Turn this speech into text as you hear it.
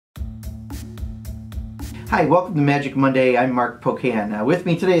Hi, welcome to Magic Monday. I'm Mark Pocan. With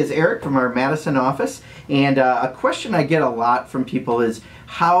me today is Eric from our Madison office, and a question I get a lot from people is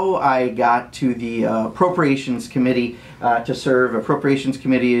how I got to the Appropriations Committee to serve. Appropriations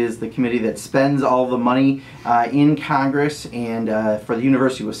Committee is the committee that spends all the money in Congress, and for the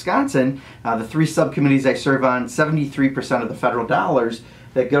University of Wisconsin, the three subcommittees I serve on, 73% of the federal dollars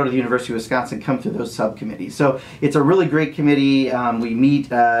that go to the University of Wisconsin come through those subcommittees. So it's a really great committee. We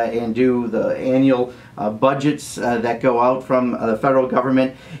meet and do the annual budgets that go out from the federal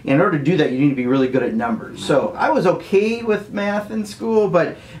government. In order to do that, you need to be really good at numbers. So I was okay with math in school,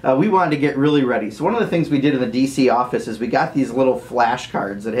 but we wanted to get really ready. So one of the things we did in the DC office is we got these little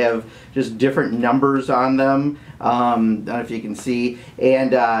flashcards that have just different numbers on them. I don't know if you can see.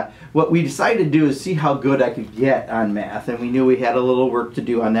 And what we decided to do is see how good I could get on math, and we knew we had a little work to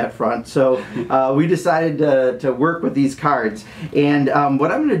do on that front. So we decided to work with these cards. And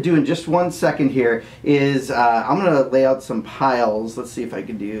what I'm going to do in just one second here is I'm going to lay out some piles. Let's see if I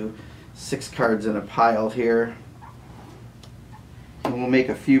can do 6 cards in a pile here. And we'll make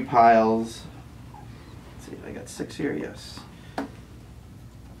a few piles. Let's see if I got 6 here. Yes.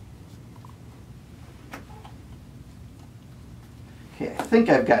 Okay, I think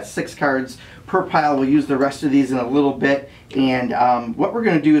I've got 6 cards per pile. We'll use the rest of these in a little bit. And what we're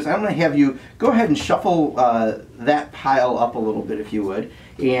going to do is I'm going to have you go ahead and shuffle that pile up a little bit if you would.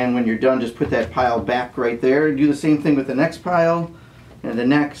 And when you're done, just put that pile back right there. And do the same thing with the next pile, and the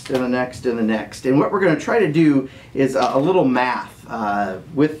next, and the next, and the next. And what we're going to try to do is a little math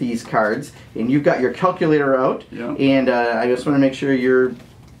with these cards. And you've got your calculator out. Yeah. And I just want to make sure you're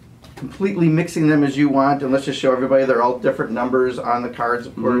completely mixing them as you want, and let's just show everybody they're all different numbers on the cards,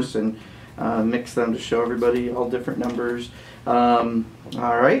 of course, and mix them to show everybody all different numbers. All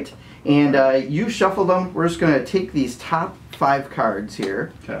right, and you shuffle them. We're just going to take these top 5 cards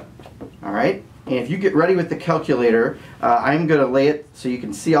here. Okay. All right, and if you get ready with the calculator, I'm going to lay it so you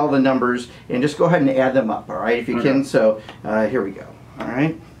can see all the numbers, and just go ahead and add them up. All right, if you can. So here we go. All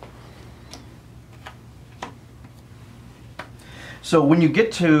right. So when you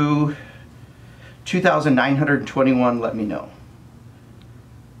get to 2,921, let me know.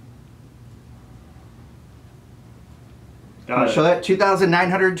 So that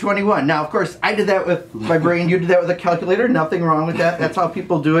 2,921. Now, of course, I did that with my brain. You did that with a calculator. Nothing wrong with that. That's how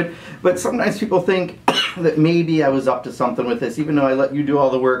people do it. But sometimes people think that maybe I was up to something with this, even though I let you do all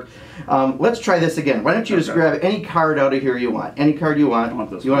the work. Let's try this again. Why don't you just grab any card out of here you want. Any card you want.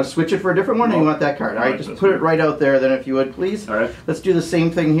 You want to switch it for a different one, or you want that card? All right, just put it right out there then, if you would, please. All right. Let's do the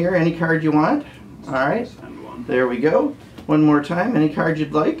same thing here. Any card you want. All right. There we go. One more time. Any card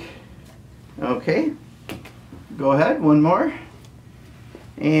you'd like. Okay. Go ahead. One more.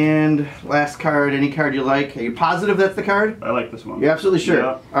 And last card, any card you like. Are you positive that's the card? I like this one. You're absolutely sure?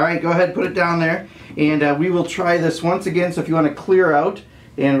 Yeah. All right, go ahead, put it down there. And we will try this once again, so if you want to clear out,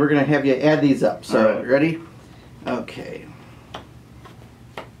 and we're going to have you add these up. So, right. Ready? Okay.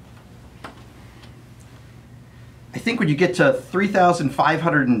 I think when you get to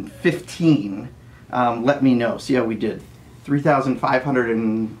 3,515, let me know. See how we did.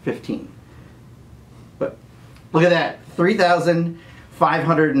 3,515. But look at that,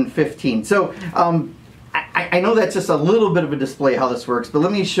 3,515. So I know that's just a little bit of a display how this works, but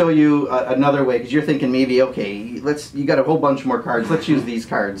let me show you another way, because you're thinking maybe, okay, you got a whole bunch more cards. Let's use these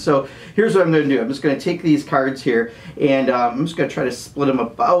cards. So here's what I'm going to do. I'm just going to take these cards here, and I'm just going to try to split them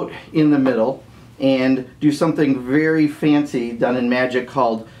about in the middle and do something very fancy done in Magic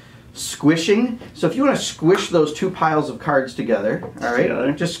called squishing. So if you want to squish those 2 piles of cards together, all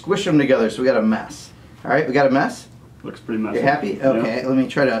right, just squish them together so we got a mess. All right, we got a mess? Looks pretty messy. You happy? Okay, Let me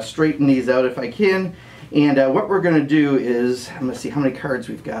try to straighten these out if I can. And what we're going to do is, I'm going to see how many cards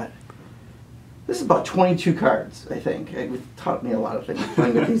we've got. This is about 22 cards, I think. It taught me a lot of things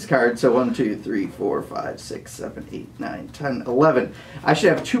playing with these cards. So 1, 2, 3, 4, 5, 6, 7, 8, 9, 10, 11. I should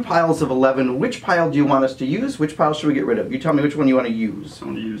have 2 piles of 11. Which pile do you want us to use? Which pile should we get rid of? You tell me which one you want to use. I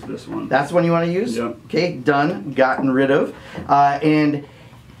want to use this one. That's the one you want to use? Yep. Okay, done. Gotten rid of. And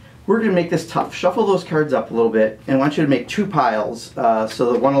we're going to make this tough. Shuffle those cards up a little bit, and I want you to make 2 piles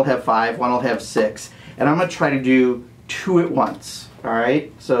so that one will have 5, one will have 6. And I'm going to try to do 2 at once. All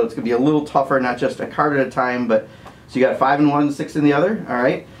right? So it's going to be a little tougher, not just a card at a time, but so you got 5 in one, 6 in the other. All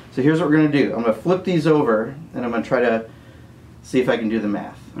right? So here's what we're going to do. I'm going to flip these over, and I'm going to try to see if I can do the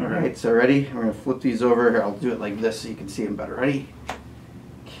math. All right? So ready? We're going to flip these over. Here, I'll do it like this so you can see them better. Ready?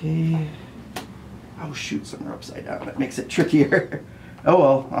 Okay. Oh, shoot, some are upside down. That makes it trickier. Oh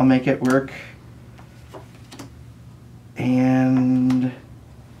well, I'll make it work. And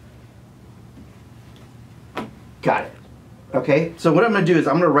got it. Okay, so what I'm going to do is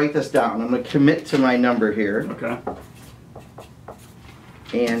I'm going to write this down. I'm going to commit to my number here. Okay.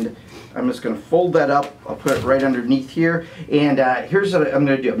 And I'm just going to fold that up. I'll put it right underneath here. And here's what I'm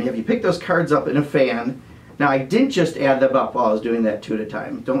going to do. I'm going to have you pick those cards up in a fan. Now, I didn't just add them up while I was doing that 2 at a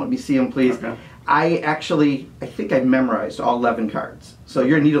time. Don't let me see them, please. Okay. I think I memorized all 11 cards. So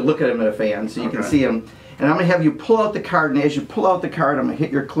you're going to need to look at them in a fan so you can see them. And I'm going to have you pull out the card, and as you pull out the card, I'm going to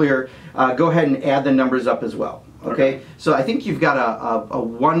hit your clear. Go ahead and add the numbers up as well. Okay? So I think you've got a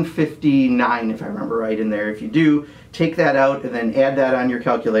 159, if I remember right, in there. If you do, take that out and then add that on your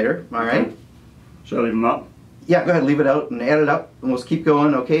calculator. All right? Should I leave them up? Yeah, go ahead, leave it out and add it up, and we'll keep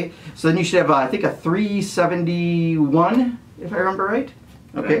going, okay? So then you should have, I think, a 371, if I remember right.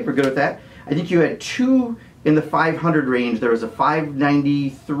 Okay, we're good with that. I think you had 2 in the 500 range. There was a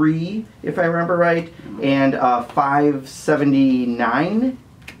 593, if I remember right, and a 579,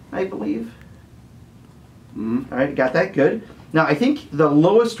 I believe. All right, got that? Good. Now, I think the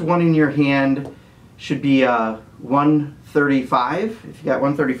lowest one in your hand should be 135. If you got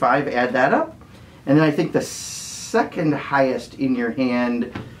 135, add that up. And then I think the second highest in your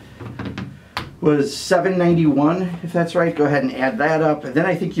hand was 791, if that's right. Go ahead and add that up. And then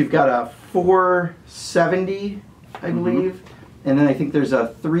I think you've got a 470, I believe. And then I think there's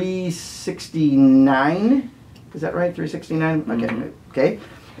a 369. Is that right? 369? Okay. Okay.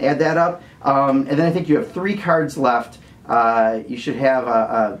 Add that up. And then I think you have 3 cards left. You should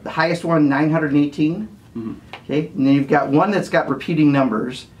have the highest one, 918. Okay. And then you've got one that's got repeating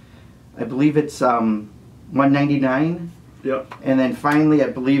numbers. I believe it's 199. Yep. And then finally, I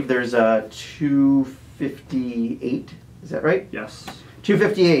believe there's a 258. Is that right? Yes.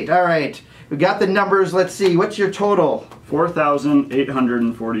 258. All right. We got the numbers. Let's see. What's your total?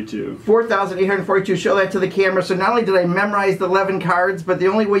 4,842. 4,842. Show that to the camera. So not only did I memorize the 11 cards, but the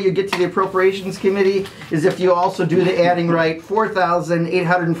only way you get to the Appropriations Committee is if you also do the adding right.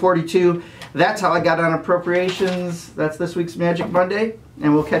 4,842. That's how I got on appropriations. That's this week's Magic Monday,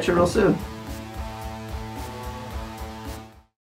 and we'll catch you real soon.